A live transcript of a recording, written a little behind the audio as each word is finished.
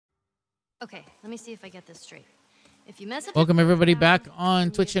Okay, let me see if I get this straight. If you mess up Welcome your everybody down, back on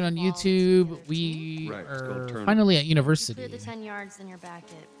then Twitch you and on get the ball to the YouTube. other team. We Right, it's called are tournament. finally at If you university. clear the 10 yards, then you're back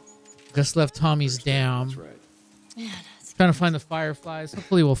at... Just left Tommy's First down, dam. that's right. Man, that's Trying to find the fireflies.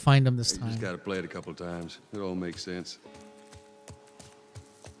 Hopefully we'll find them this You time. just gotta play it a couple times. It all makes sense.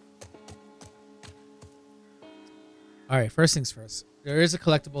 All right, first things first. There is a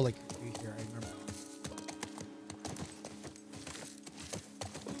collectible like here. I remember.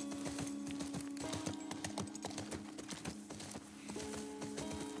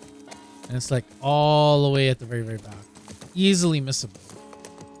 And it's like all the way at the very, very back. Easily missable.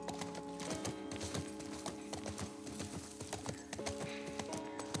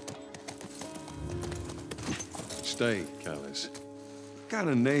 Stay, Callus. What kind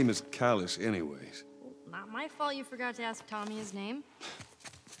of name is Callus, anyways? not my fault you forgot to ask Tommy his name.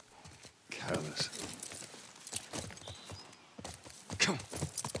 Callus. Come.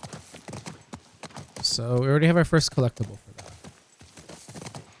 So we already have our first collectible for that.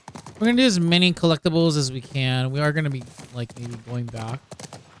 We're gonna do as many collectibles as we can. We are gonna be like maybe going back,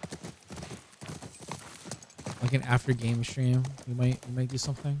 like an after game stream. We might do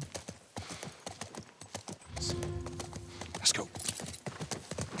something. Let's go.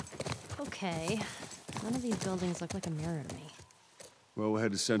 Okay, none of these buildings look like a mirror to me. Well, we'll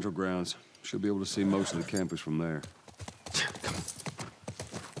head to Central Grounds. Should be able to see most of the campus from there.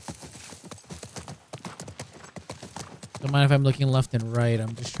 Don't mind if I'm looking left and right.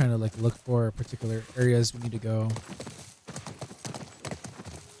 I'm just trying to like look for particular areas we need to go.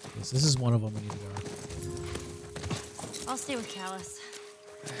 Yes, this is one of them we need to go. I'll stay with Callus.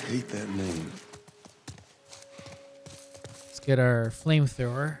 I hate that name. Let's get our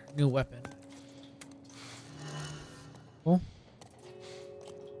flamethrower, new weapon. Cool.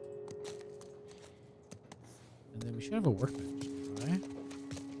 And then we should have a workbench. Right?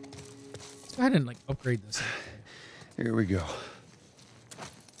 Let's go ahead and like upgrade this. Here we go.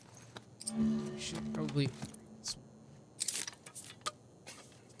 We should probably.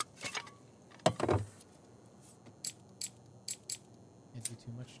 Can't do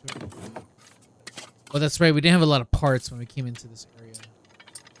too much to it. Oh, that's right. We didn't have a lot of parts when we came into this area.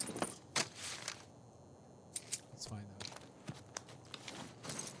 That's fine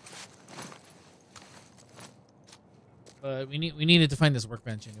though. But we needed to find this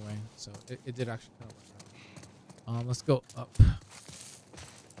workbench anyway, so it did actually kind of work out. Let's go up.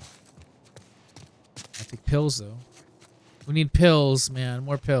 I take pills though. We need pills, man.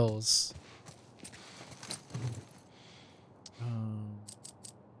 More pills. I'm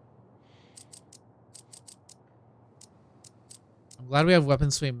glad we have weapon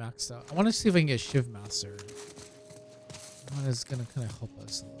sway maxed out. I want to see if I can get Shiv Master. That is gonna kind of help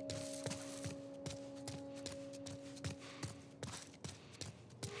us a little bit.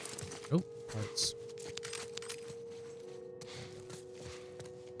 Oh, parts.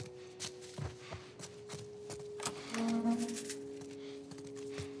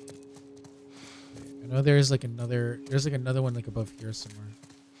 I know there's like another one like above here somewhere.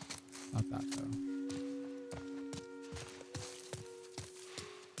 Not that though.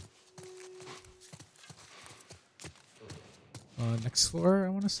 Next floor, I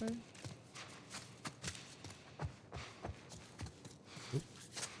want to say. Oop.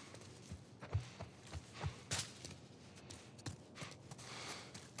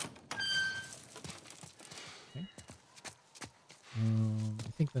 Okay. I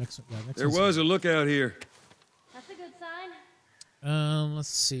think the next one. Yeah, next There one's was a lookout here. That's a good sign. Let's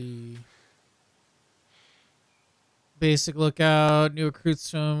see. Basic lookout. New recruits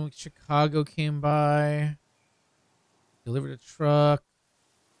from Chicago came by. Delivered a truck.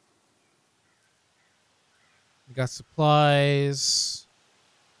 We got supplies.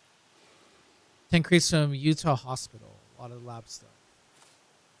 10 crates from Utah Hospital. A lot of lab stuff.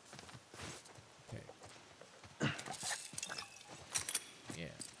 Okay. Yeah.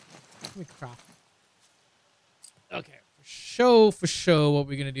 Let me craft. Okay. For show, what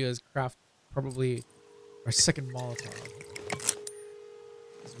we're going to do is craft probably our second Molotov.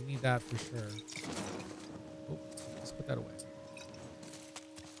 Because we need that for sure. Oh, let's put that away.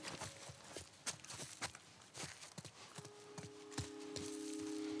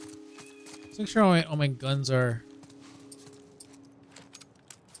 Let's make sure all my guns are...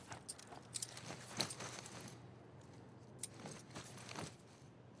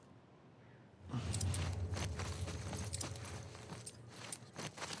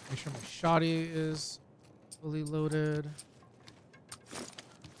 Make sure my shoddy is fully loaded.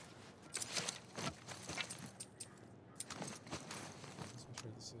 Let's make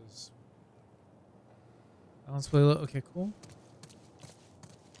sure this is... That one's fully loaded. Okay, cool.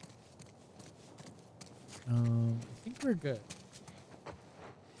 I think we're good.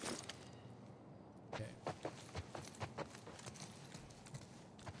 Okay.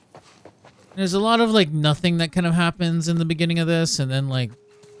 There's a lot of like nothing that kind of happens in the beginning of this, and then like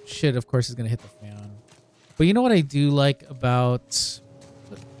shit, of course, is gonna hit the fan. But you know what I do like about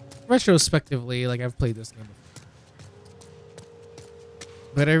retrospectively, like I've played this game before.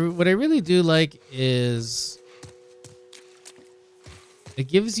 But what I really do like is it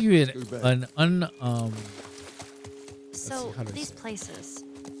gives you So these places,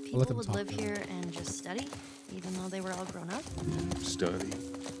 people would live here and just study, even though they were all grown up? Study,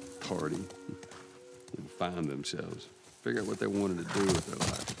 party, and find themselves. Figure out what they wanted to do with their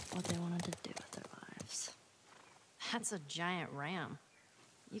life. What they wanted to do with their lives. That's a giant ram.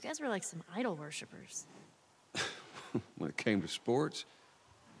 You guys were like some idol worshippers. When it came to sports,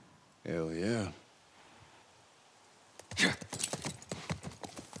 hell yeah.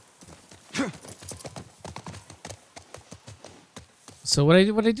 So what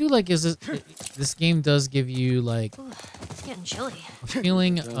I do like is this game does give you like Ooh, it's getting chilly. a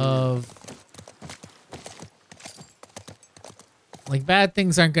feeling of like bad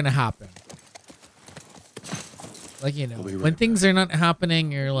things aren't gonna happen. Like, you know, when things are not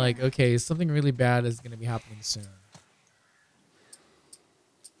happening, you're like, okay, something really bad is gonna be happening soon.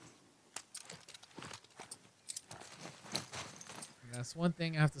 And that's one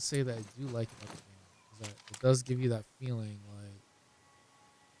thing I have to say that I do like about the game, is that it does give you that feeling like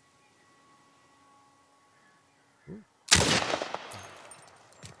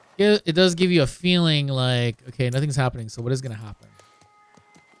it does give you a feeling like, okay, nothing's happening, so what is gonna happen?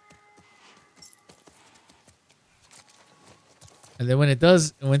 And then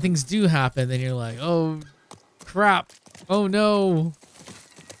when things do happen, then you're like, oh crap, oh no.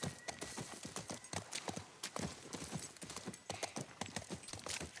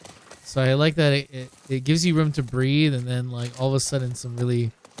 So I like that it gives you room to breathe, and then like all of a sudden some really,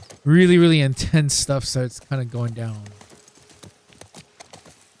 really, really intense stuff starts kind of going down.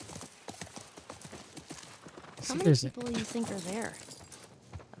 How many people do you think are there?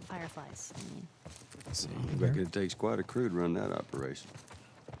 Fireflies, I mean. I reckon it takes quite a crew to run that operation.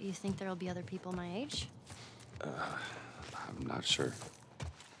 You think there'll be other people my age? I'm not sure.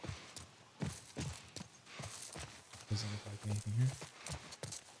 Doesn't look like anything here.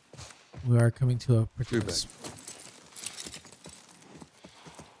 We are coming to a particular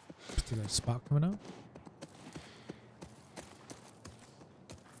spot coming up.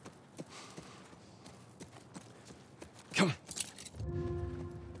 Come on.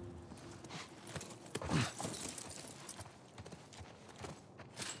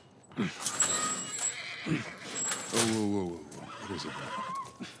 Whoa. What is it?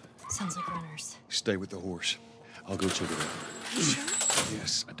 Sounds like runners. Stay with the horse. I'll go check it out. You sure?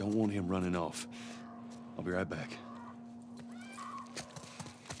 Yes, I don't want him running off. I'll be right back.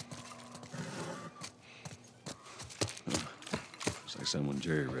 Looks like someone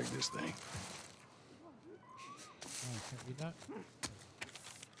jerry-rigged this thing. Oh, I can't read that.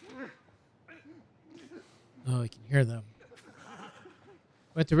 Oh, I can hear them.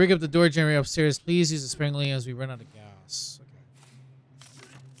 We have to rig up the door generator upstairs. Please use it sparingly as we run out of gas. Okay.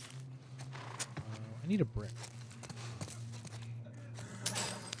 I need a brick.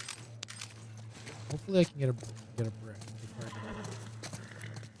 Hopefully I can get a brick.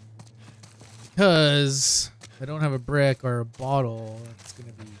 Because if I don't have a brick or a bottle, it's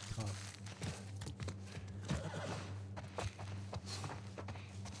going to be tough.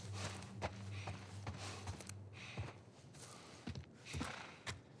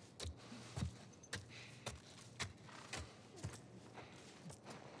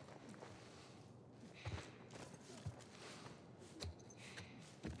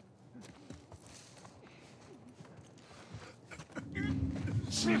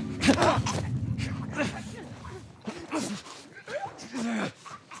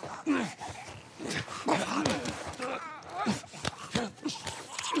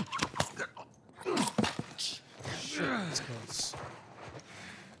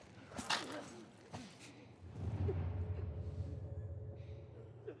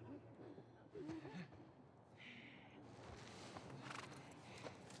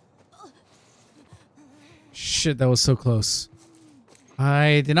 Shit, that was so close.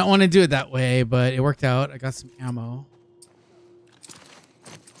 I did not want to do it that way, but it worked out. I got some ammo.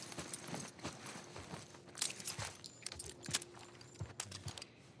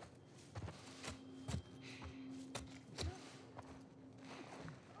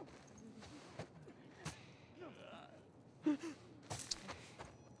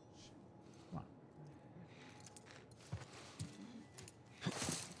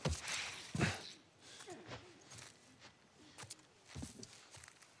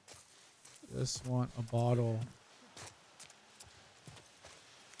 Just want a bottle.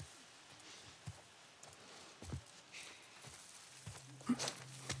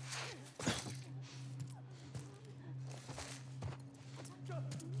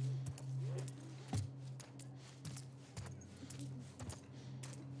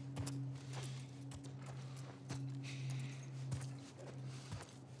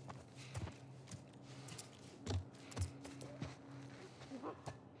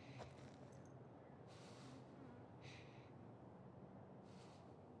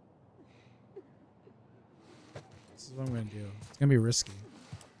 This is what I'm gonna do. It's gonna be risky.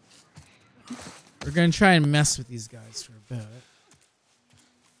 We're gonna try and mess with these guys for a bit.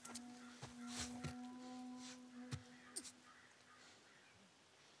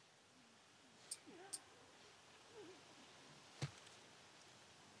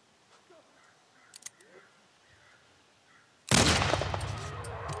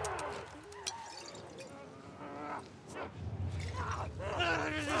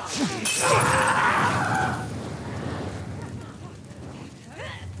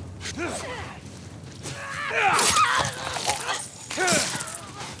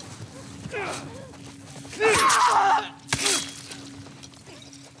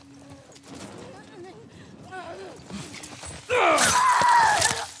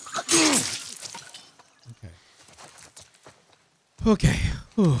 Okay.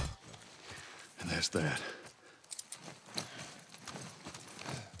 Whew. And that's that.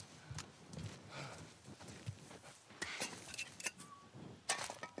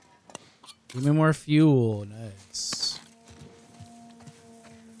 Give me more fuel. Nice.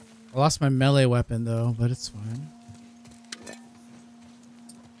 I lost my melee weapon though, but it's fine.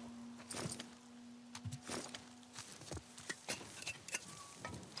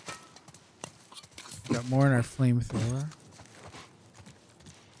 Got more in our flamethrower.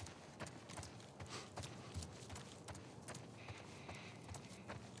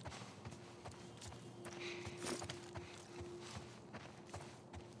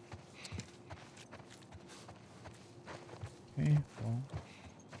 Okay, well.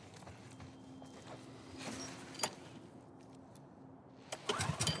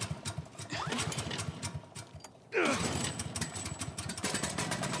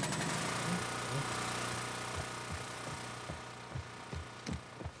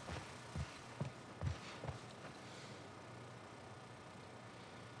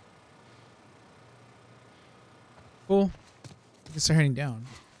 Cool. I guess they're heading down.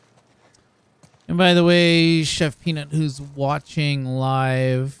 And by the way, Chef Peanut, who's watching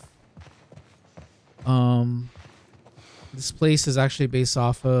live, this place is actually based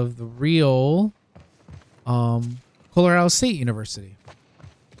off of the real Colorado State University.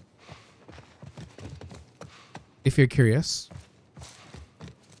 If you're curious.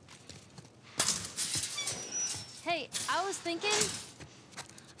 Hey, I was thinking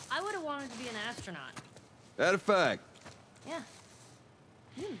I would have wanted to be an astronaut. That a fact. Yeah.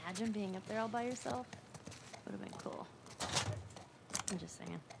 Can you imagine being up there all by yourself? Would have been cool. I'm just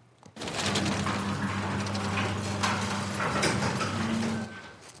saying.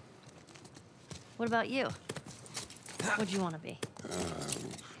 What about you? What'd you want to be?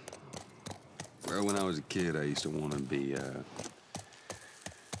 Well, when I was a kid, I used to want to be a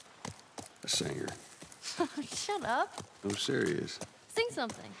singer. Shut up. I'm serious. Sing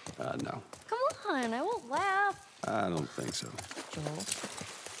something. No, Come on, I won't laugh. I don't think so. Joel,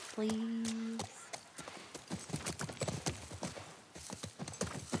 please.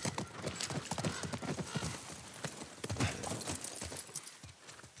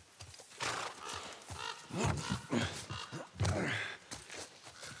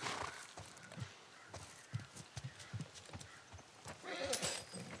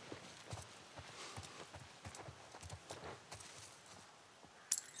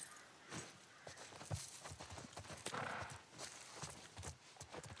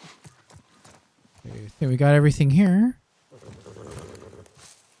 Okay, I think we got everything here.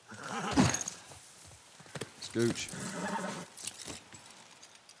 Scooch.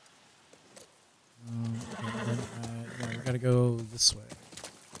 Yeah, we gotta go this way.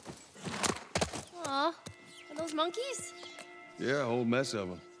 Aw, are those monkeys? Yeah, a whole mess of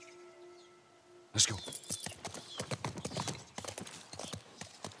them. Let's go.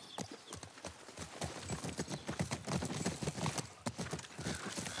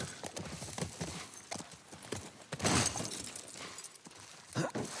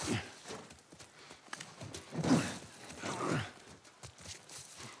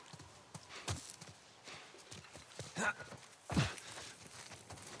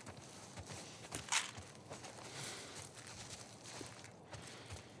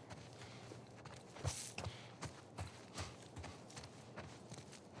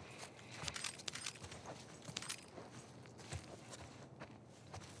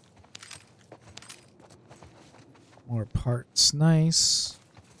 More parts. Nice.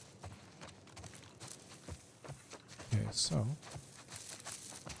 Okay, so.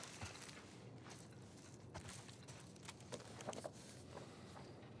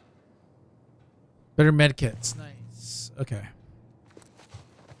 Better medkits. Nice. Okay.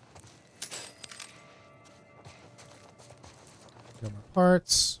 Got more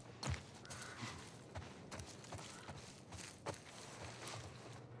parts.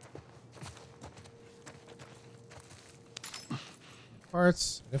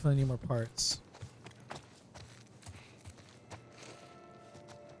 Parts. Definitely need more parts.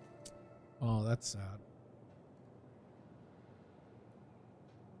 Oh, that's sad.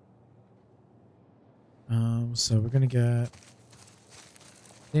 So we're gonna get.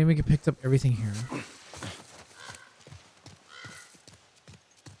 Then we can pick up everything here.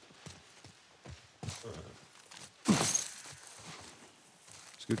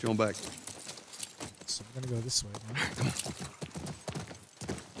 Scoot you on back. So we're gonna go this way. Then. Come on.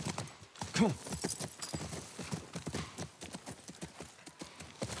 Come on.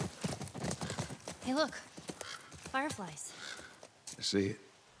 Hey, look. Fireflies. I see it.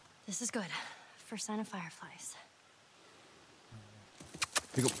 This is good. First sign of fireflies.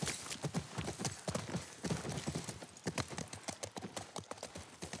 Here you go.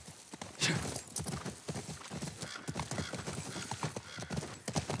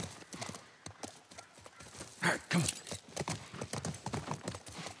 All right, come on.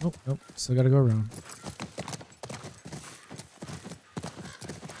 Nope, nope. Still gotta go around.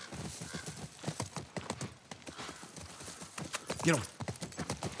 Get on.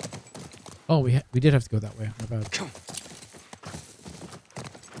 Oh, we did have to go that way. My bad. Come on.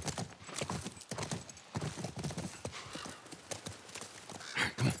 All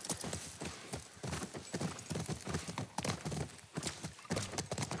right, come on.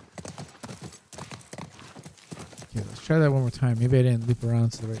 Okay, let's try that one more time. Maybe I didn't loop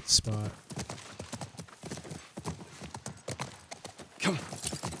around to the right spot. Come on.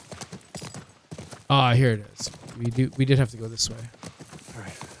 Ah, here it is. We did have to go this way. All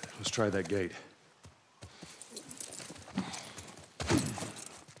right, let's try that gate.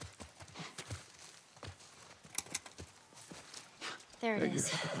 There it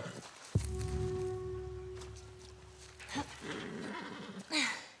is.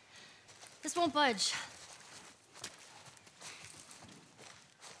 This won't budge.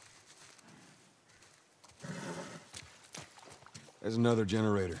 There's another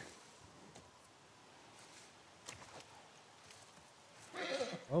generator.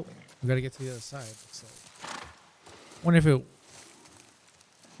 Oh, we gotta get to the other side. Looks like. Wonder if it.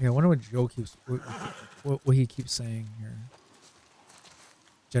 Yeah, I wonder what Joe keeps. What he keeps saying here.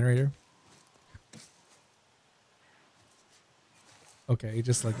 Generator. Okay, he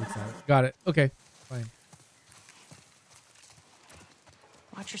just like looks at it. Got it. Okay, fine.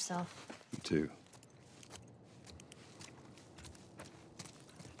 Watch yourself. You too.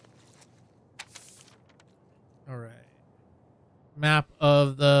 All right. Map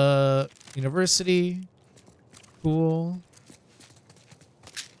of the university. Cool.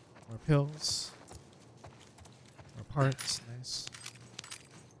 More pills. More parts. Nice.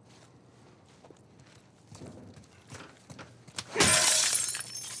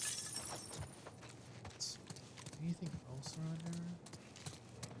 Anything else around there?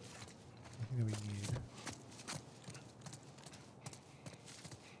 Anything that we need?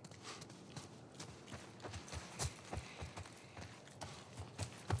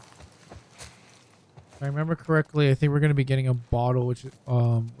 If I remember correctly, I think we're going to be getting a bottle, which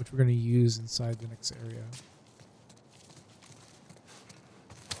we're going to use inside the next area.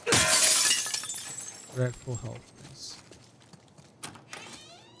 We're at full health. Nice.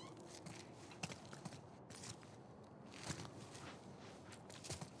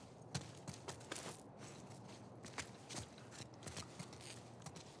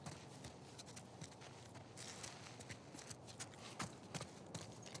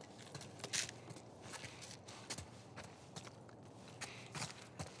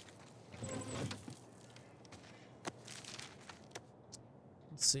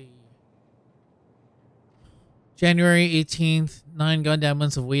 Let's see. January 18th, 9 goddamn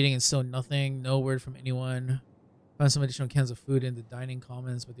months of waiting and still nothing. No word from anyone. Found some additional cans of food in the dining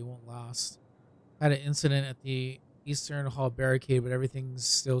commons, but they won't last. Had an incident at the Eastern Hall barricade, but everything's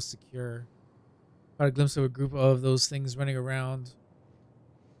still secure. Got a glimpse of a group of those things running around.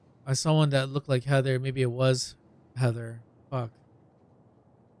 I saw one that looked like Heather. Maybe it was Heather. Fuck.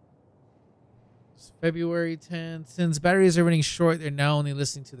 It's February 10th. Since batteries are running short, they're now only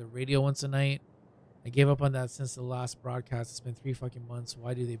listening to the radio once a night. I gave up on that since the last broadcast. It's been 3 fucking months.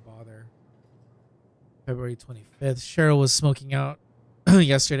 Why do they bother? February 25th. Cheryl was smoking out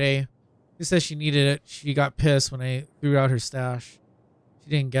yesterday. She said she needed it. She got pissed when I threw out her stash. She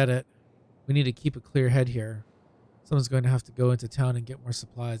didn't get it. We need to keep a clear head here. Someone's going to have to go into town and get more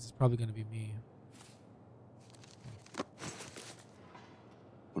supplies. It's probably going to be me.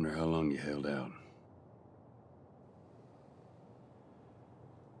 Wonder how long you held out.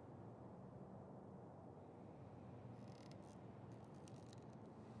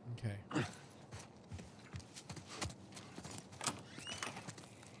 Okay.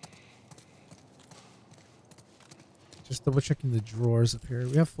 Just double checking the drawers up here.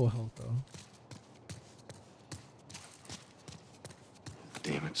 We have full health though.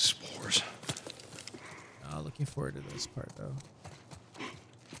 Damn it, spores. Looking forward to this part though.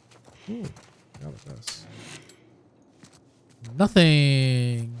 Ooh, forgot about this.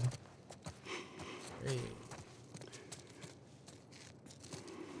 Nothing. Great.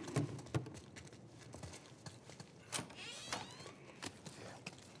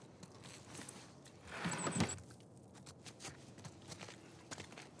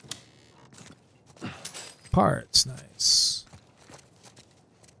 Parts, nice.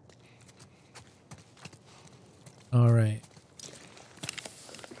 All right.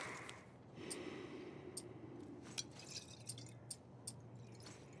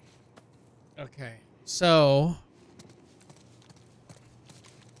 Okay, so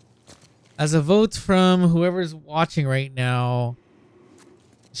as a vote from whoever's watching right now,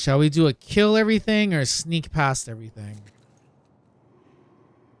 shall we do a kill everything or sneak past everything?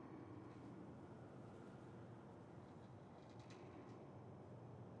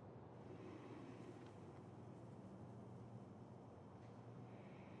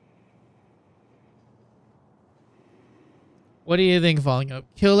 What do you think, Falling Up?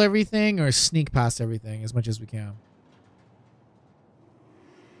 Kill everything or sneak past everything as much as we can?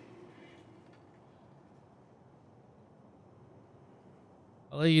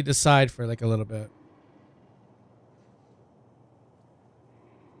 I'll let you decide for like a little bit.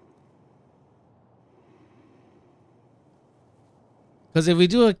 Because if we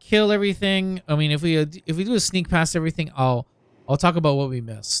do a kill everything, I mean, if we do a sneak past everything, I'll talk about what we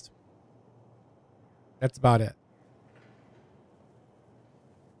missed. That's about it.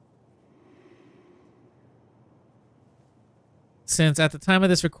 Since at the time of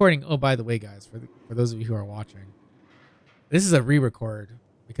this recording, oh, by the way, guys, for those of you who are watching, this is a re-record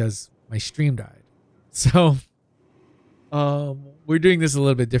because my stream died. So, we're doing this a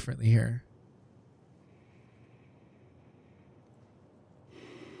little bit differently here.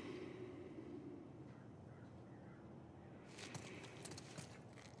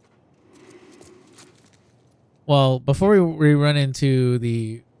 Well, before we run into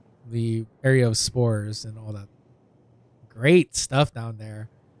the area of spores and all that great stuff down there,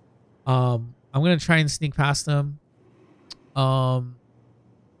 I'm gonna try and sneak past them. What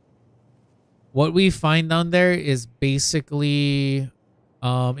we find down there is basically,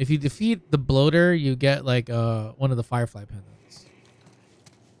 if you defeat the bloater, you get like one of the firefly pendants.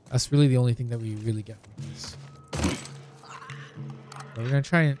 That's really the only thing that we really get from this. But we're gonna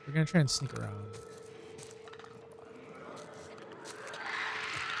try and sneak around.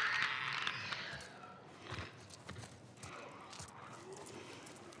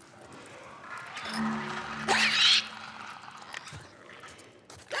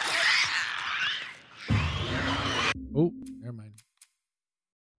 Oh, never mind.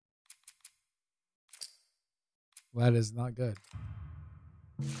 Well, that is not good.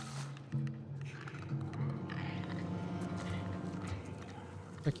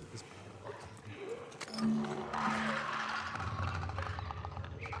 I keep this.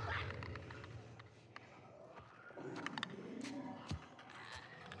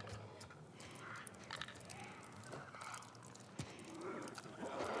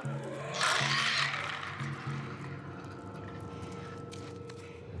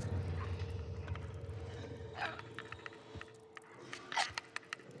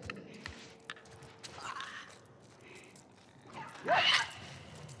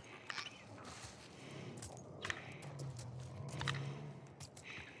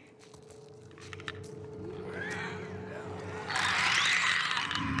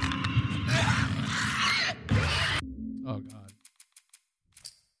 Oh God.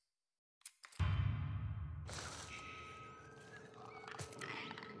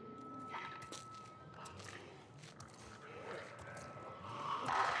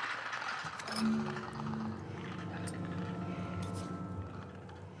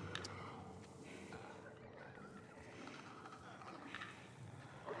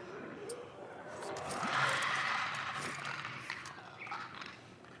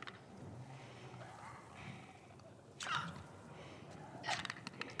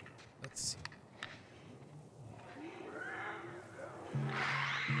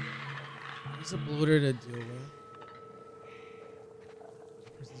 It's a bloater to deal with.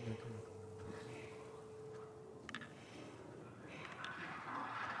 Person's gonna come up.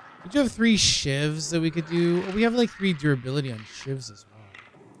 We do have 3 shivs that we could do. Oh, we have like 3 durability on shivs as well.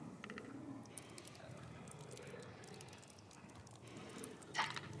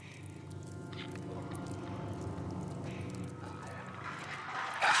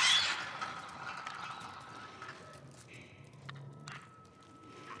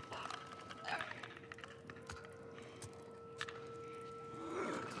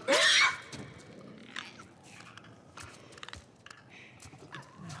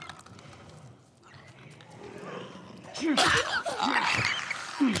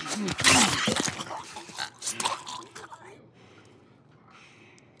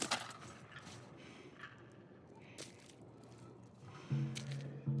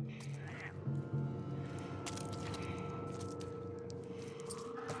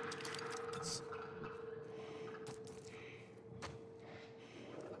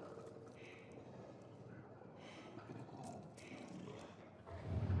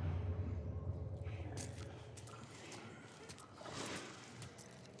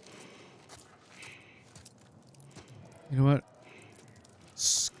 You know what?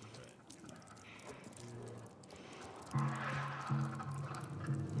 Screw it.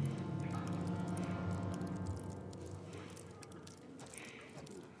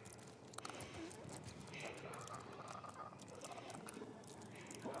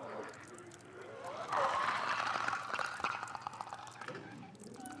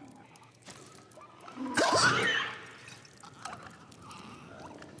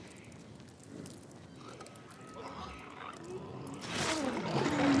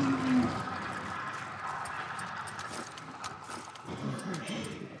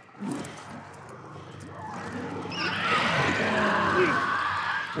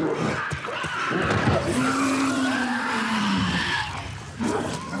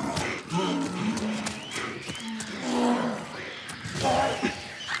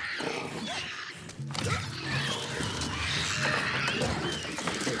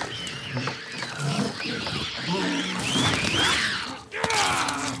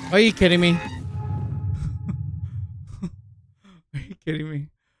 Are you kidding me? Are you kidding me?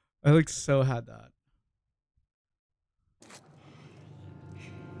 I like so had that.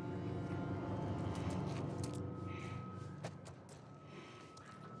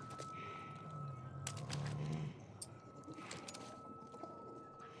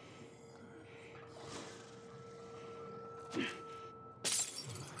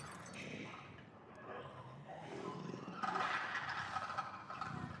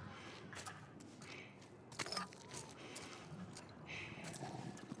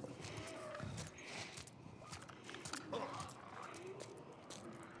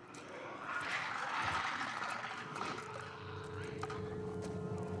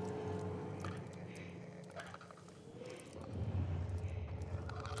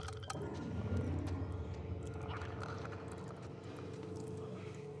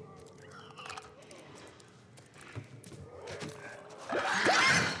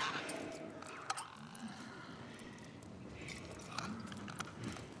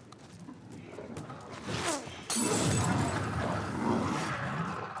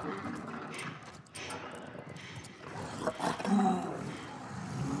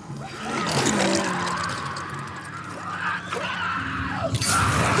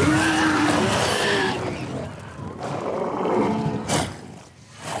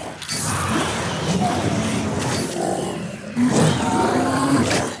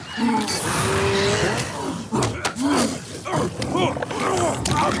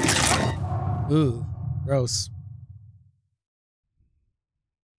 Ooh, gross.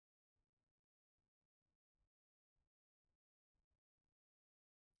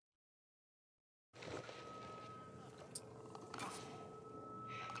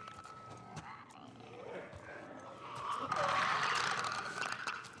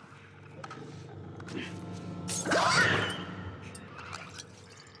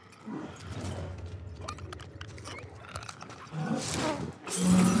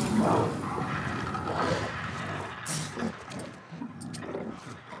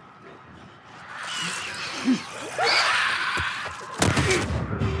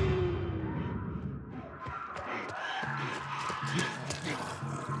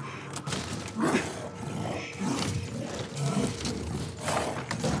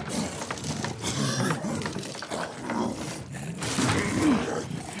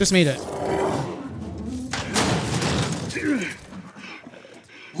 Just made it.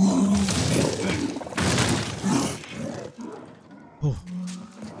 Oh.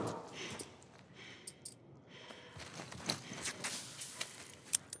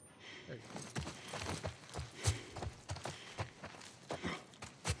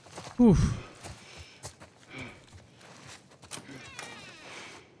 Whew.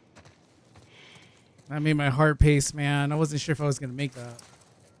 That made my heart pace, man. I wasn't sure if I was gonna make that.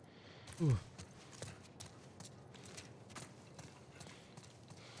 Ooh.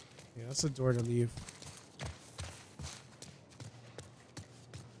 Yeah, that's a door to leave.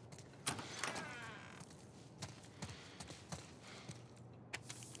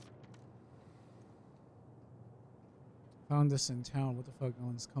 Found this in town. What the fuck? No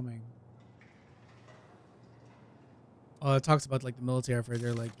one's coming. Oh, it talks about like the military effort.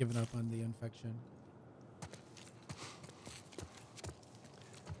 They're like giving up on the infection.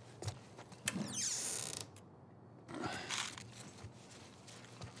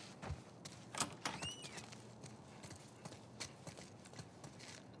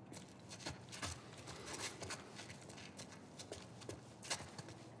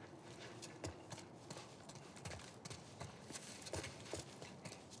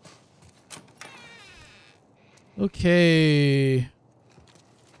 Okay.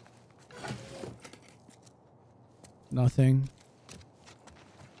 Nothing.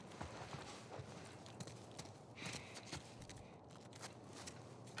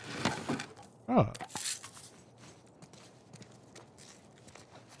 Oh.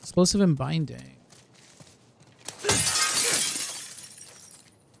 Explosive and binding.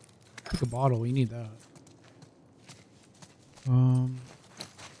 Take a bottle. We need that.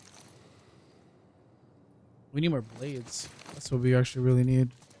 We need more blades. That's what we actually really need.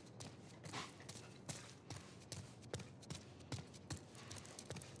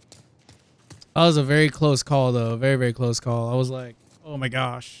 That was a very close call, though. Very, very close call. I was like, oh my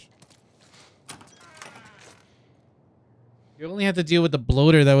gosh. You only had to deal with the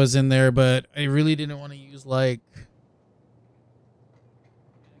bloater that was in there, but I really didn't want to use, like... I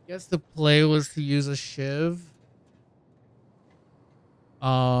guess the play was to use a shiv.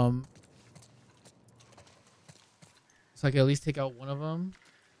 So I could at least take out one of them.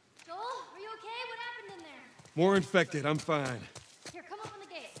 Joel, are you okay? What happened in there? More infected. I'm fine. Here, come open the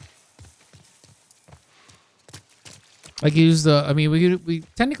gate. Like use the... I mean, we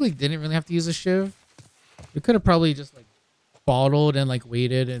technically didn't really have to use a shiv. We could have probably just like bottled and like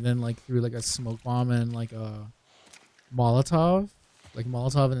waited and then like threw like a smoke bomb and like a Molotov. Like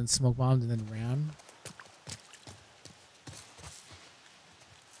Molotov and then smoke bombed and then ran.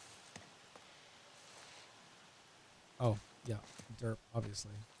 Oh, yeah. Derp, obviously.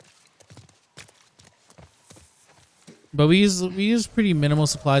 But we used pretty minimal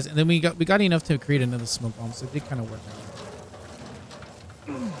supplies and then we got enough to create another smoke bomb, so it did kind of work out.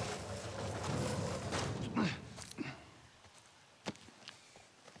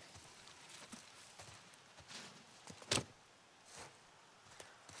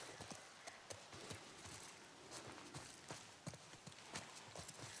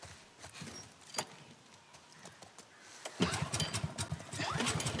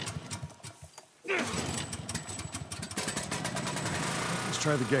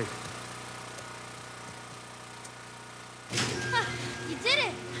 Try the gate. Ha! You did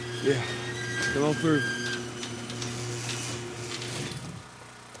it! Yeah. Come on through.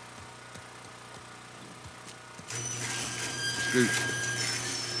 Scoot.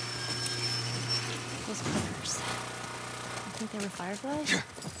 Those clickers. You think they were fireflies?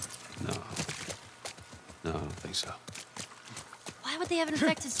 No. No, I don't think so. Why would they have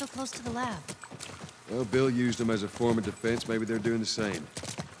infected so close to the lab? Well, Bill used them as a form of defense. Maybe they're doing the same.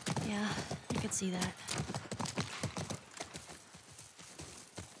 Yeah, I could see that.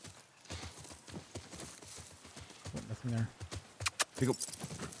 Oh, nothing there. Pick up.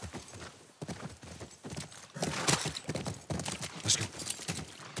 Let's go.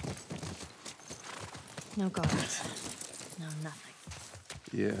 No guards. No, nothing.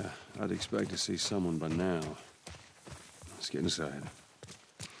 Yeah, I'd expect to see someone by now. Let's get inside.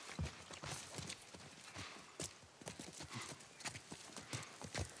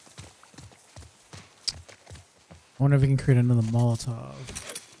 I wonder if we can create another Molotov.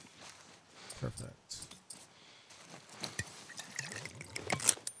 Perfect.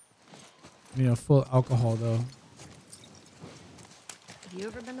 You know, full alcohol though. Have you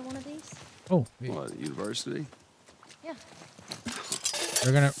ever been to one of these? Oh, wait. What, university? Yeah.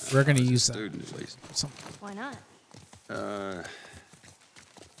 We're gonna use that. Student, at least. Why not? I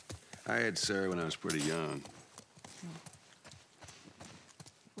had Sarah when I was pretty young.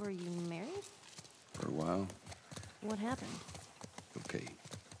 Were you married? For a while. What happened? Okay,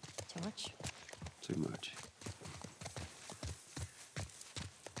 Too much? too much.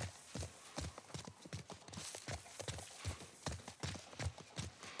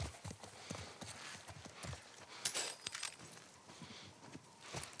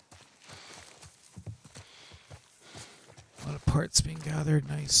 parts being gathered.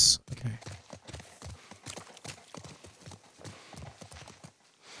 Nice. Okay.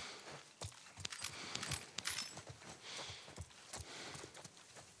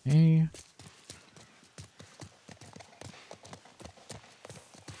 Okay.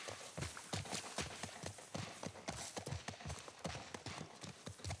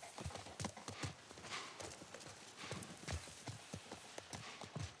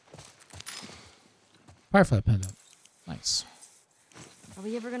 Firefly pendant. Nice. Are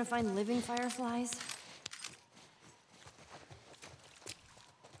we ever gonna find living fireflies?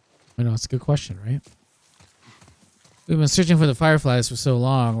 I know, it's a good question, right? We've been searching for the fireflies for so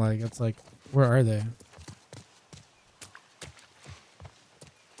long, like, it's like, where are they?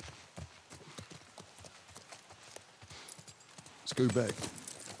 Scoot back.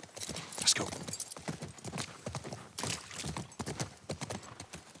 Let's go. Okay,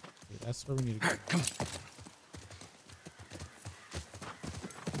 that's where we need to go. Come on.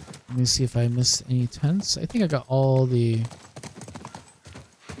 Let me see if I missed any tents. I think I got all the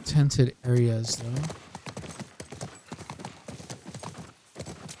tented areas, though.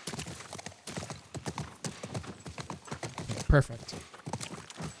 Okay, perfect.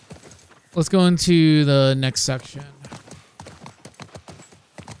 Let's go into the next section.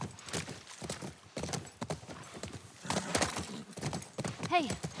 Hey,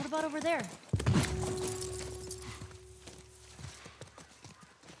 what about over there?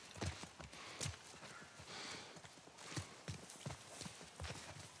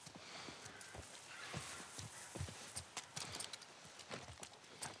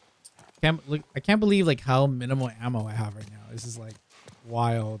 I can't believe like how minimal ammo I have right now. This is like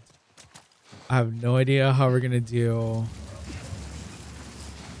wild. I have no idea how we're gonna do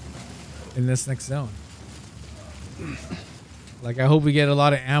in this next zone. Like, I hope we get a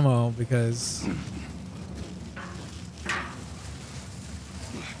lot of ammo because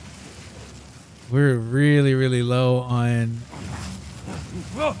we're really, really low on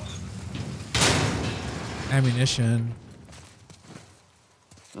ammunition.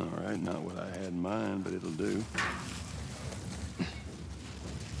 All right, not what I had in mind, but it'll do.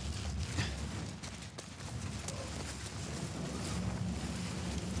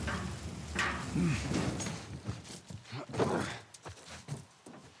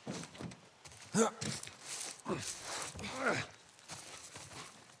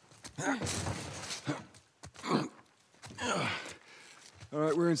 All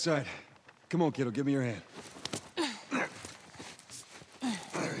right, we're inside. Come on, kiddo, give me your hand. There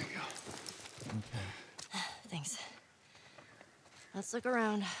you go. Thanks. Let's look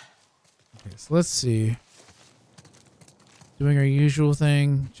around. Okay, so let's see. Doing our usual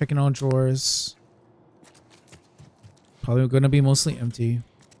thing, checking all drawers. Probably going to be mostly empty.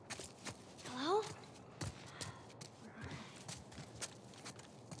 Hello?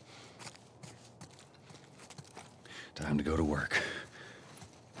 Time to go to work.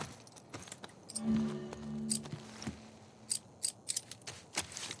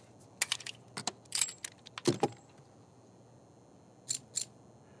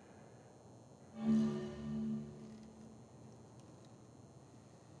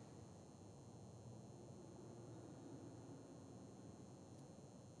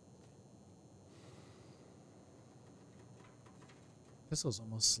 Pistol's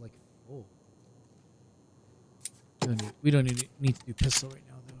almost like full. We don't need to do pistol right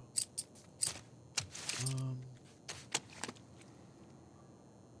now, though.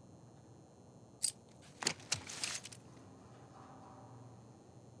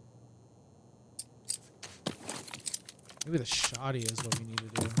 Maybe the shoddy is what we need to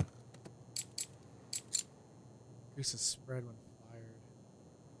do. Increase the spread when fired.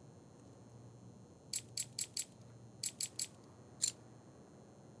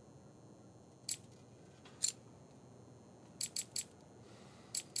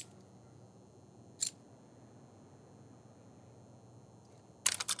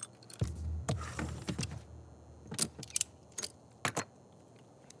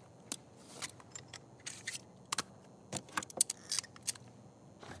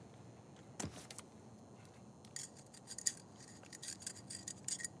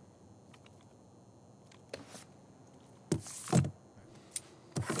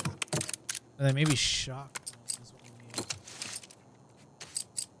 And then maybe shock is what we need.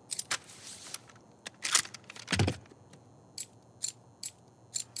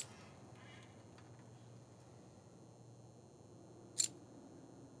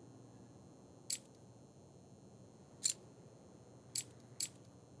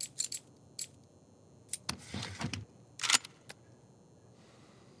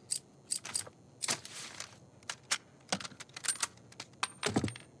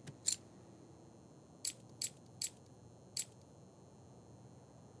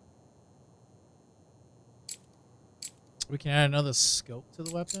 We can add another scope to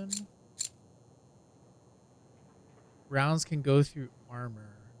the weapon. Rounds can go through armor.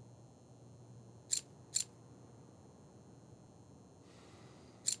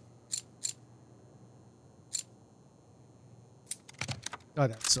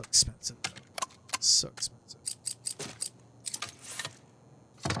 God, that's so expensive. So expensive.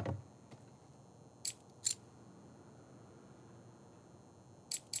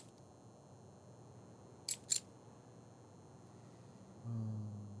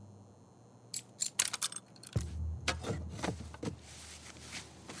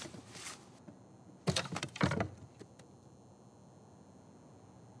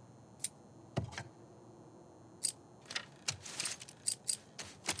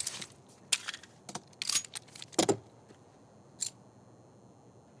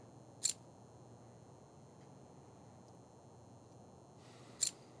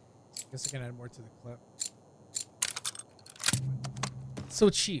 Guess I can add more to the clip. It's so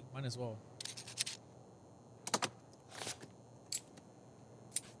cheap, might as well.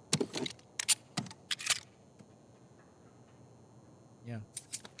 Yeah.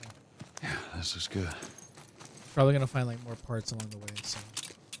 Yeah, this is good. Probably gonna find like more parts along the way, so.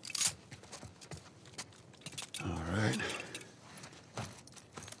 All right.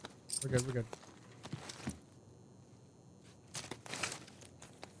 We're good, we're good.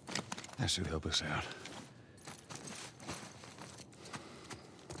 That should help us out.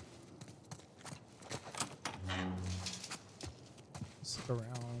 Let's look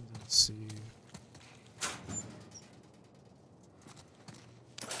around and see.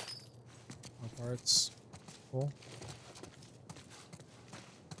 More parts. Cool.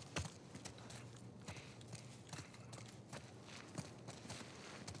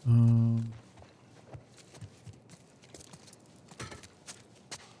 Um.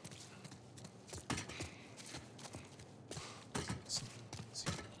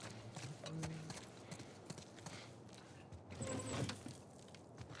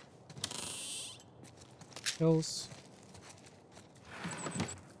 Kills.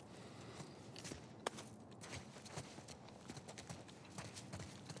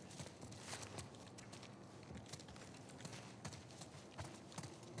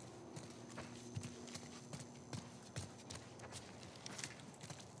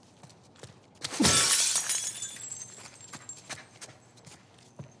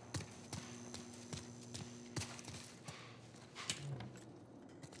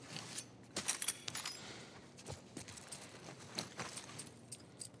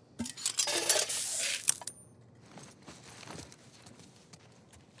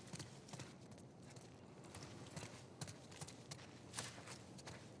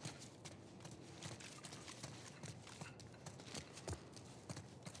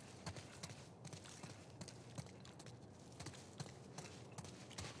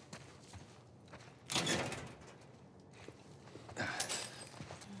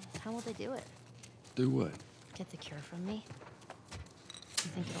 How will they do it? Do what? Get the cure from me? You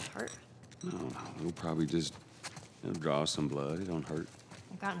think it'll hurt? No, we'll probably just draw some blood. It don't hurt.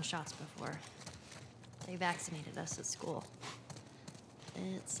 I've gotten shots before. They vaccinated us at school.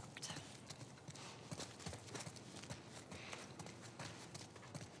 It sucked.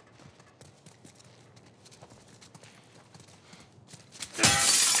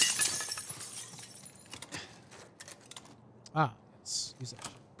 Ah, yes. Use that.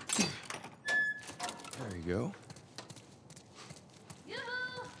 There you go.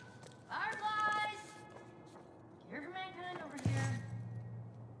 Yoo-hoo! Fireflies! Cure for mankind over here.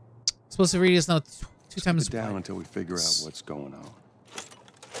 Supposed to radius now two times Keep it down wide. until we figure out what's going on.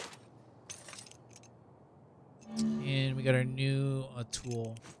 And we got our new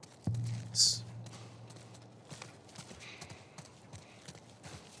tool. Nice.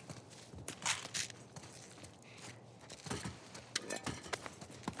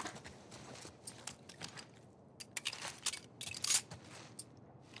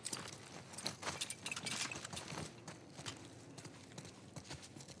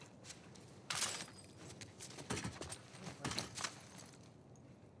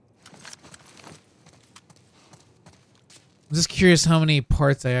 I'm just curious how many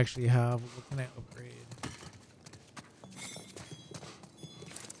parts I actually have. What can I upgrade?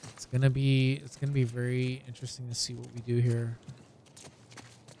 It's gonna be very interesting to see what we do here.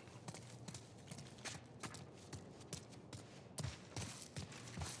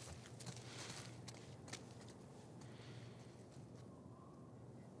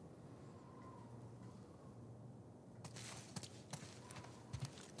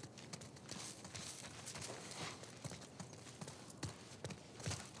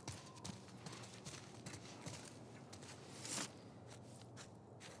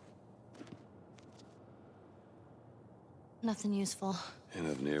 Nothing useful. Ain't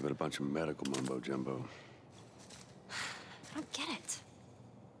nothing here but a bunch of medical mumbo jumbo. I don't get it.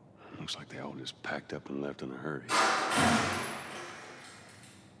 Looks like they all just packed up and left in a hurry.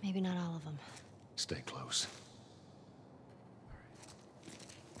 Maybe not all of them. Stay close.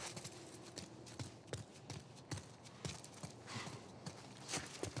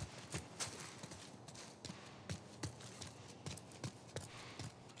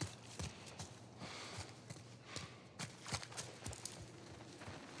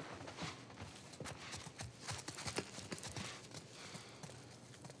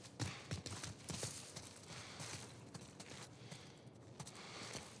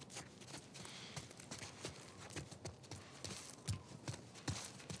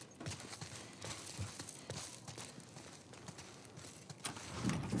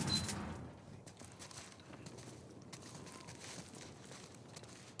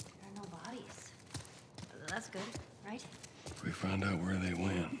 There are no bodies. That's good, right? We found out where they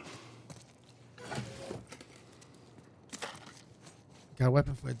went. Got a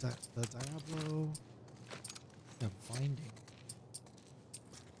weapon for the Diablo. The Binding.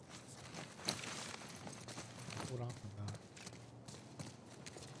 Hold on from that.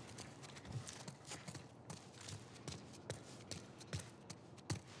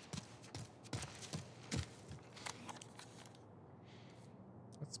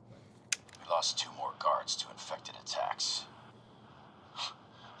 Let's play. We lost 2 more guards to infected attacks.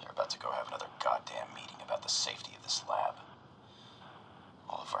 They're about to go have another goddamn meeting about the safety of this lab.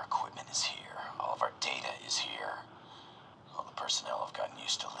 All of our equipment is here. All of our data is here. All the personnel have gotten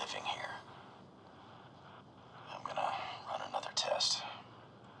used to living here. I'm gonna run another test.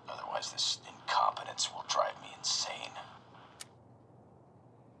 Otherwise, this incompetence will drive me insane.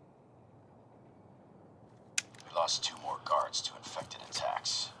 We lost 2 more guards to infected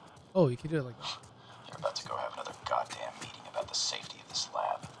attacks. Oh, you can do it like that. They're about to go have another goddamn meeting about the safety of this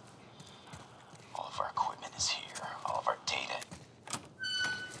lab. All of our equipment is here. All of our data.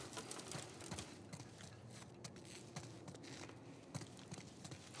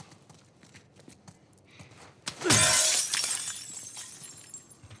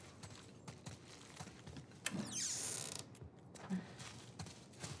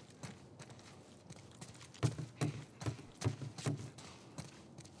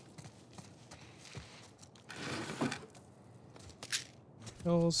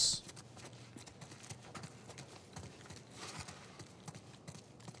 Pills.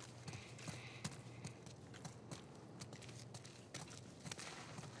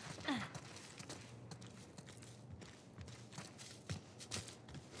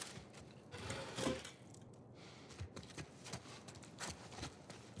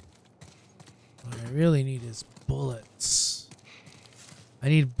 What I really need is bullets. I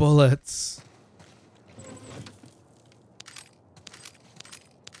need bullets.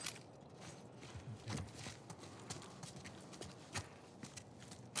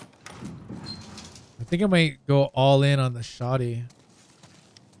 I think I might go all in on the shoddy.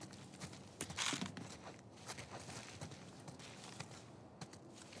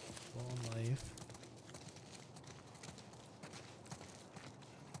 Full life.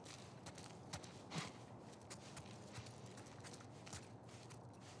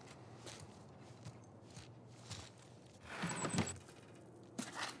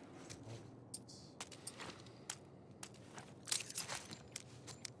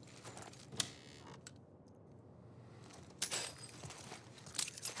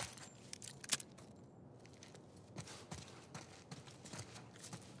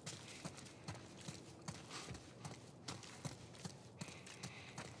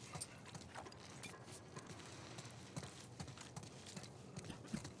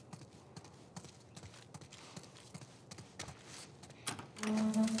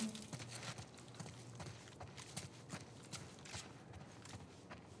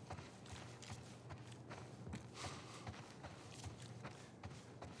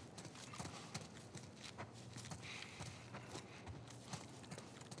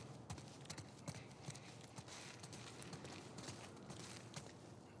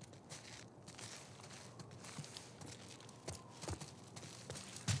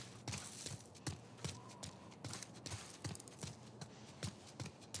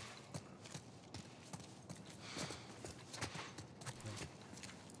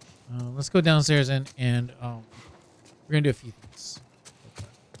 Let's go downstairs and we're gonna do a few things.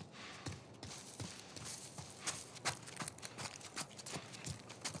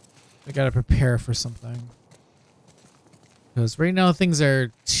 I gotta prepare for something because right now things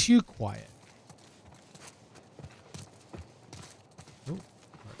are too quiet. Oh,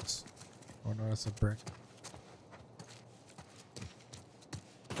 hearts. Oh no, that's a brick.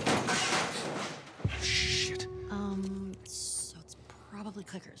 Shit. So it's probably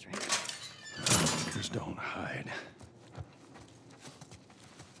clickers, right? Clickers don't hide.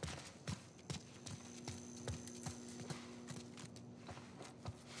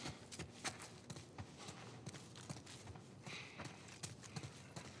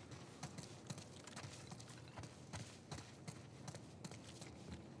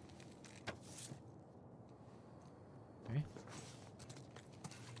 Okay.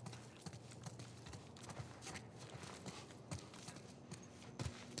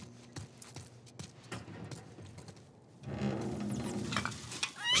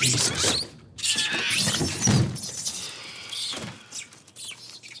 Jesus.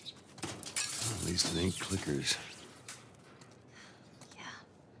 At least it ain't clickers. Yeah.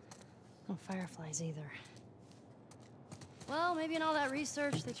 No fireflies either. Well, maybe in all that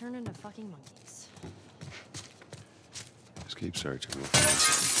research, they turned into fucking monkeys. Just keep searching. We'll find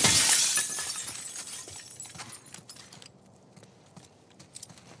something.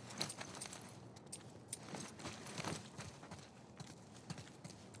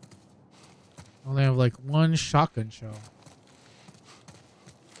 Only have like one shotgun shell.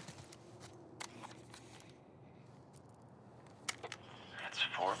 That's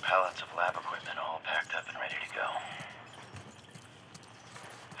 4 pallets of lab equipment all packed up and ready to go.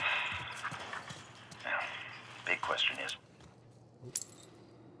 Now, big question is,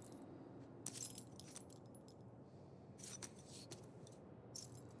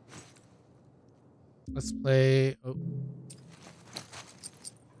 Let's play. Oh.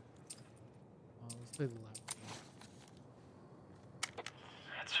 Let's play the lab.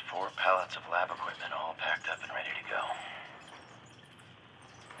 that's 4 pallets of lab equipment all packed up and ready to go.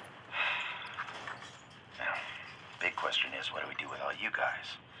 Now, big question is, what do we do with all you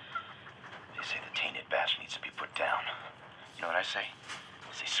guys? They say the tainted batch needs to be put down. You know what I say?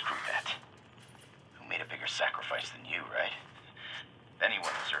 I say screw that. Who made a bigger sacrifice than you, right?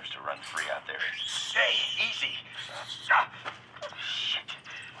 Anyone deserves to run free out there. Hey, easy! Shit.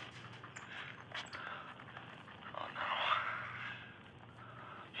 Oh no.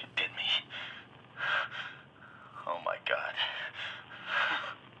 You did me. Oh my god.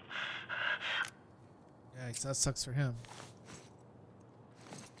 Yikes, that sucks for him.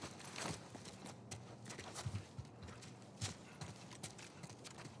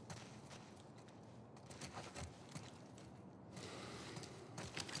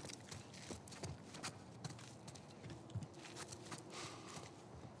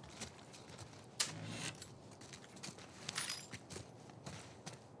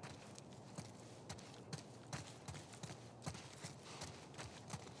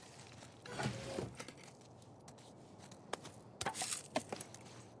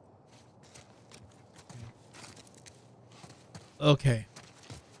 Okay.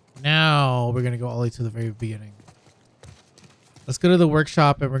 Now we're gonna go all the way to the very beginning. Let's go to the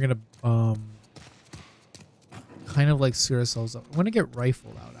workshop and we're gonna kind of like suit ourselves up. I'm gonna get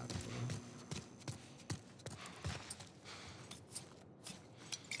rifle out actually.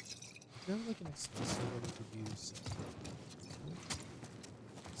 Is there like an explosive that we could use?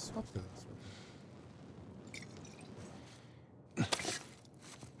 Swap to this.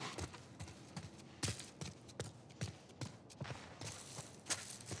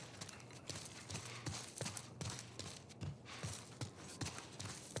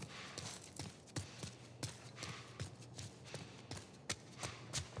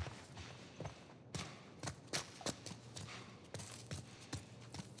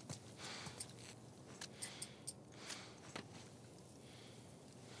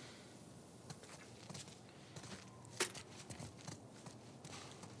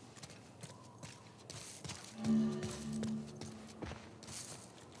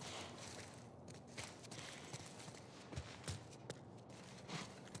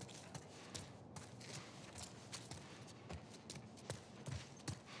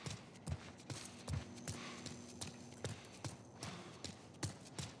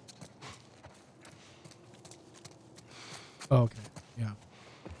 Oh, okay. Yeah.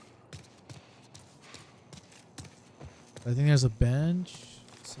 I think there's a bench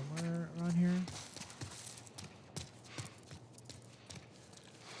somewhere around here.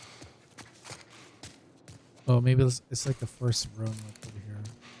 Oh, maybe it's like the first room like over here.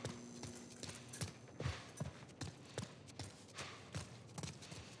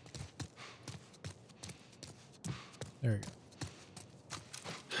 There we go.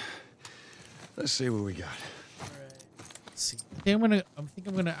 Let's see what we got. Let's see. I think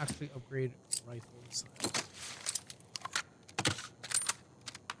I'm gonna actually upgrade rifles.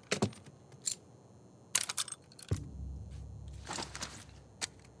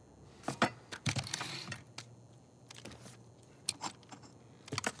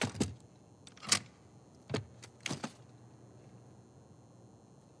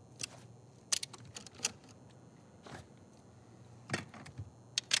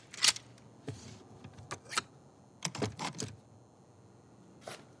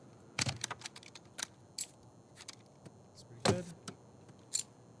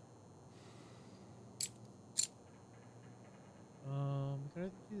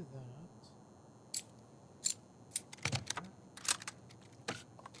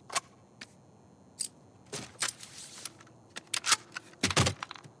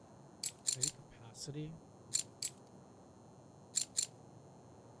 city.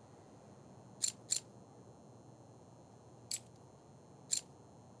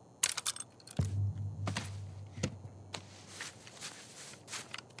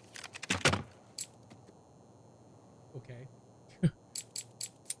 Okay.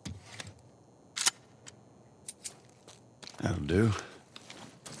 That'll do. In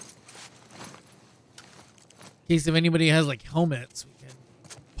case if anybody has like helmets, we can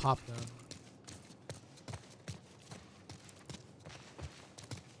pop them.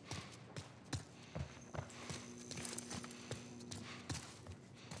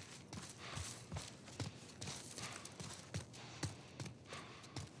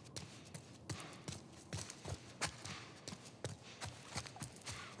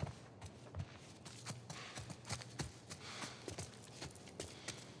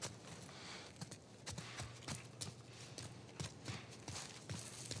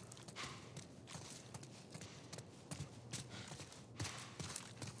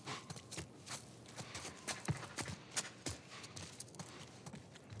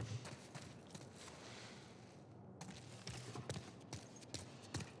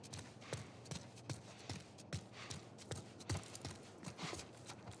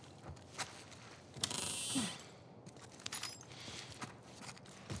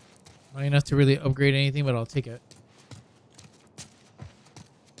 Not enough to really upgrade anything, but I'll take it.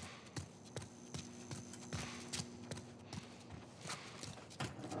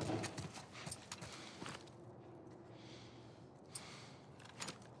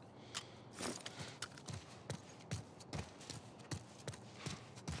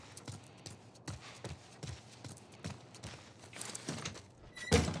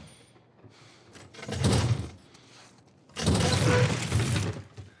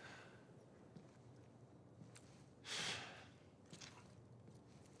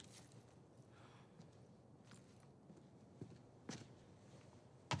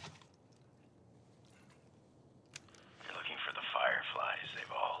 You're looking for the Fireflies.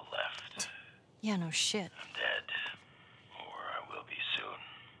 They've all left. Yeah, no shit. I'm dead. Or I will be soon.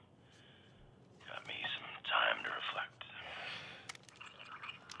 Got me some time to reflect.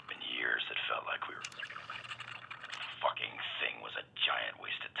 Been years that felt like we were... Fucking thing was a giant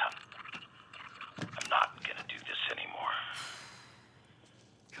waste of time. I'm not gonna do this anymore.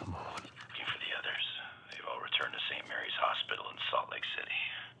 Come on. Looking for the others. They've all returned to St. Mary's Hospital in Salt Lake City.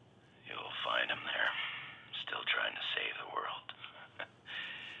 You'll find them there. Still trying to save the world.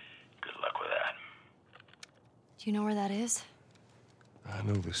 Good luck with that. Do you know where that is? I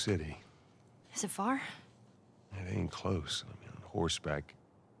know the city. Is it far? It ain't close. I mean, on horseback.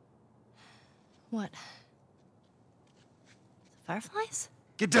 What? The Fireflies?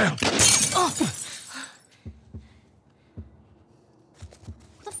 Get down! Oh!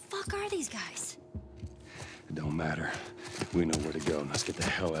 What the fuck are these guys? It don't matter. We know where to go. Let's get the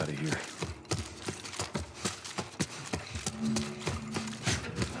hell out of here.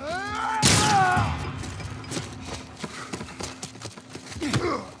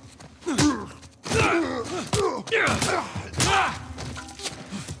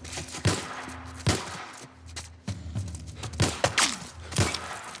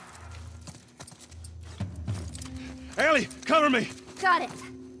 Ellie, cover me! Got it.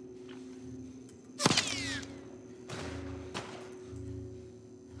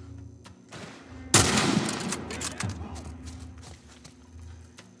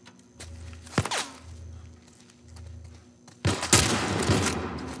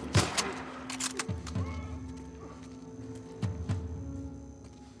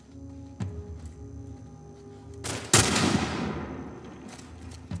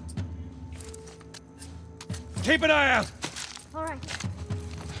 Keep an eye out! All right.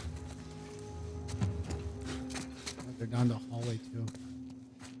 They're down the hallway too.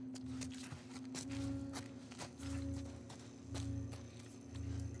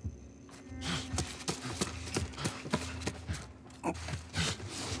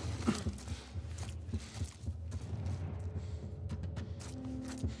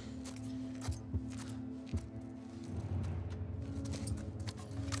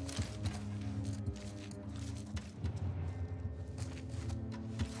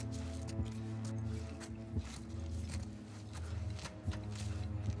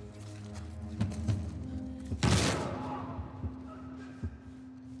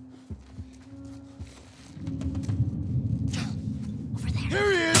 Here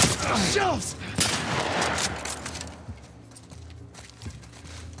he is! Shelves!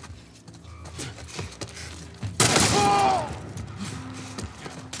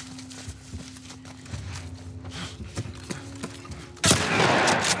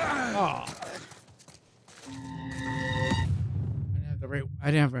 Oh,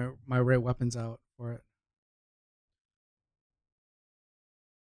 I didn't have my right weapons out for it.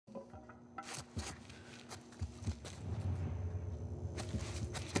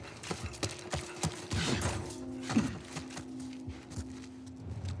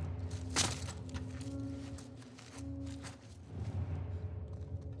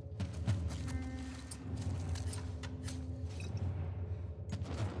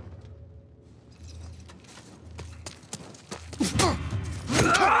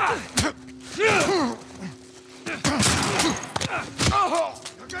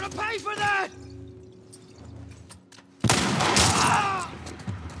 You're gonna pay for that!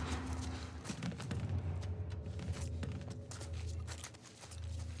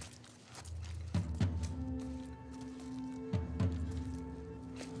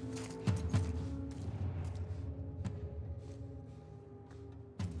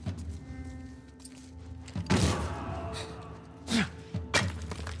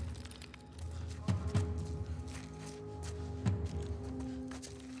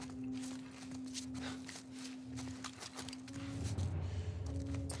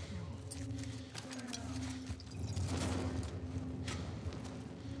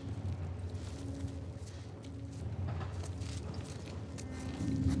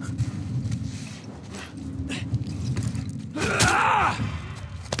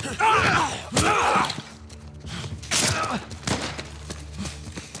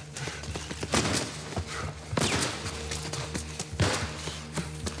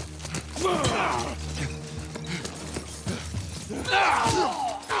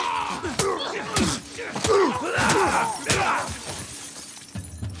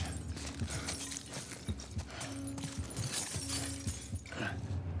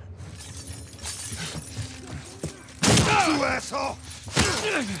 You asshole!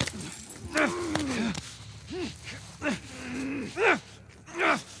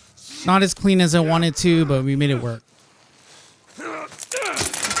 Not as clean as I wanted to, but we made it work. Oh,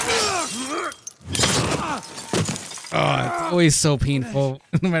 it's always so painful,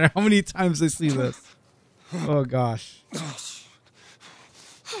 no matter how many times I see this. Oh gosh.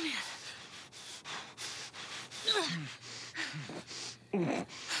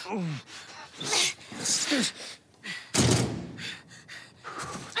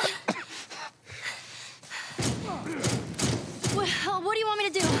 What do you want me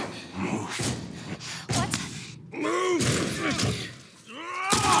to do? What?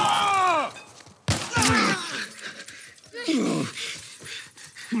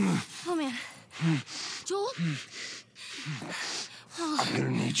 Oh man. Joel? I'm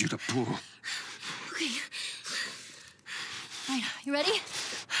gonna need you to pull. Okay. All right, you ready?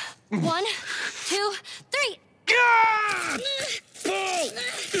 1, 2, 3.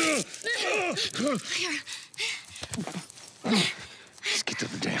 Here. Let's get to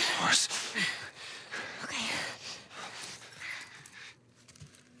the damn horse. Okay.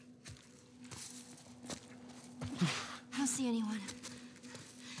 I don't see anyone.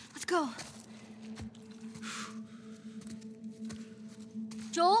 Let's go.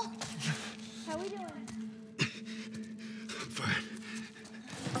 Joel? How we doing? Fine.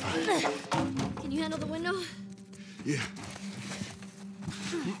 Can you handle the window? Yeah.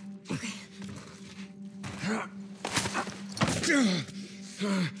 Okay.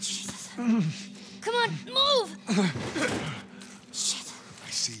 Jesus. Come on, move! Shit. I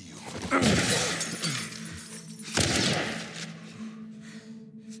see you.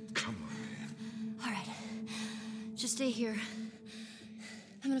 Come on, man. All right. Just stay here.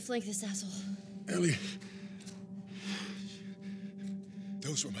 I'm gonna flank this asshole. Ellie.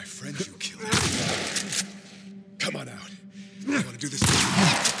 Those were my friends you killed. Come on out. I want to do this.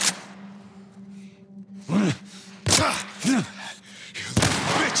 You little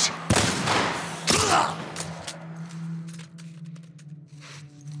bitch!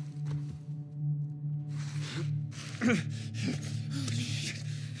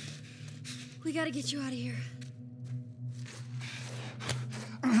 We gotta get you out of here.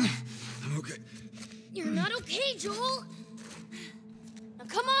 I'm okay. You're not okay, Joel! Now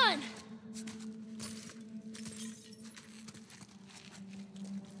come on!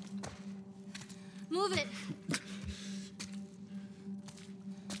 Move it.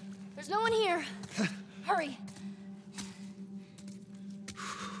 There's no one here. Hurry.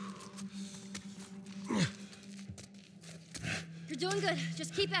 You're doing good.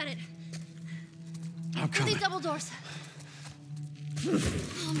 Just keep at it. I'm Through coming. these double doors.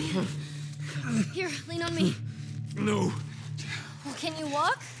 Oh, man. Here, lean on me. No. Well, can you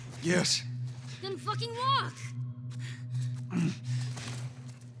walk? Yes. Then fucking walk.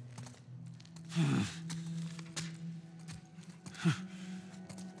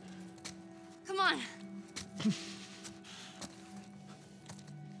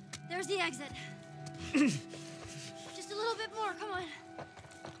 There's the exit. Just a little bit more, come on.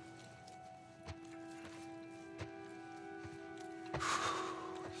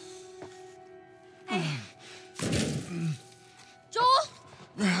 Hey. Joel?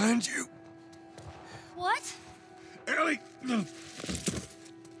 Behind you. What? Ellie! The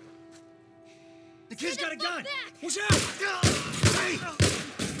kid's got a gun! Watch out! Hey! Oh,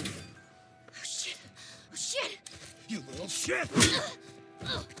 shit. Oh, shit. You little shit!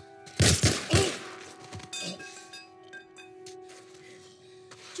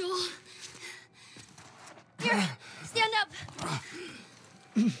 Joel. Here, stand up.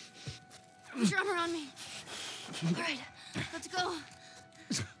 Put your arm around me. All right, let's go.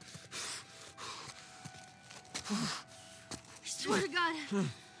 I swear to God,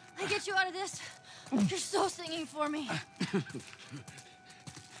 I get you out of this. You're so singing for me.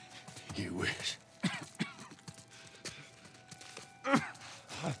 You wish.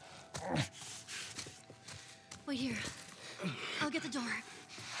 Wait here. I'll get the door.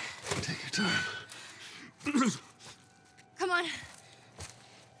 Take your time. Come on.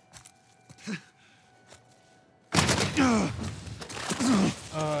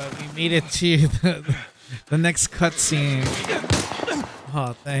 We made it to the next cutscene.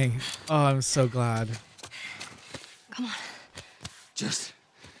 Oh, thank. Oh, I'm so glad. Come on. Just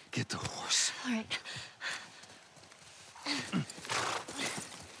get the horse. All right.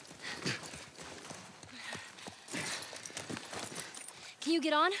 Can you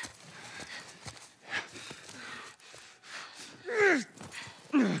get on?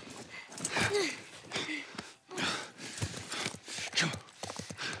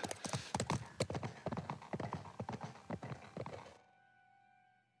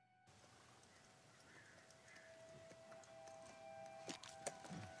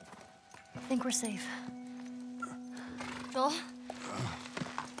 I think we're safe. Joel?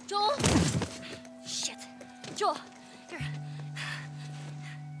 Joel? Shit. Joel, here.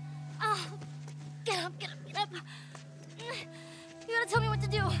 Oh, get up, get up, get up. You gotta tell me what to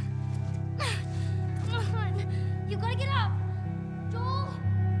do. Come on. You gotta get up. Joel?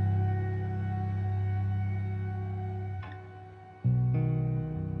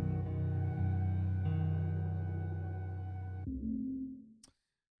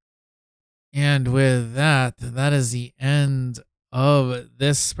 And with that, that is the end of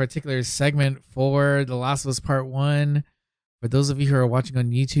this particular segment for The Last of Us Part 1. For those of you who are watching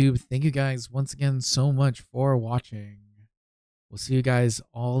on YouTube, thank you guys once again so much for watching. We'll see you guys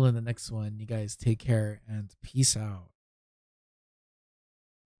all in the next one. You guys take care and peace out.